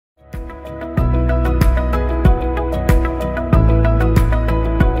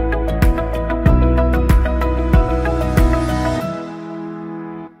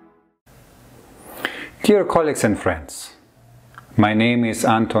Dear colleagues and friends, my name is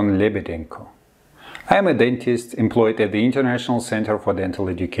Dr Lebedenko. I am a dentist employed at the International Center for Dental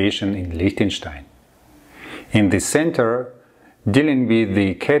Education in Liechtenstein. In this center, dealing with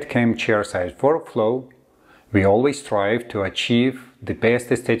the CAD/CAM chairside workflow, we always strive to achieve the best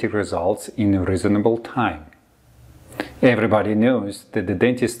aesthetic results in a reasonable time. Everybody knows that the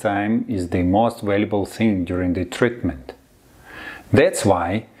dentist time is the most valuable thing during the treatment. That's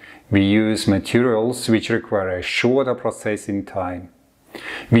why we use materials which require a shorter processing time.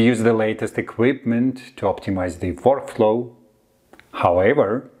 We use the latest equipment to optimize the workflow.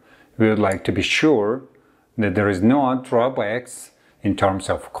 However, we would like to be sure that there is no drawbacks in terms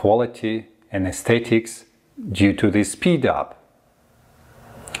of quality and aesthetics due to the speed up.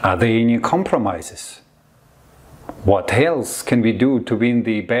 Are there any compromises? What else can we do to win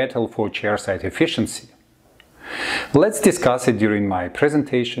the battle for chairside efficiency? Let's discuss it during my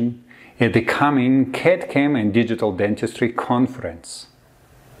presentation at the coming CAD/CAM and Digital Dentistry Conference.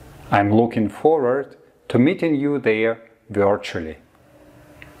 I'm looking forward to meeting you there virtually.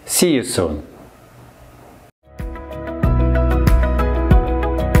 See you soon!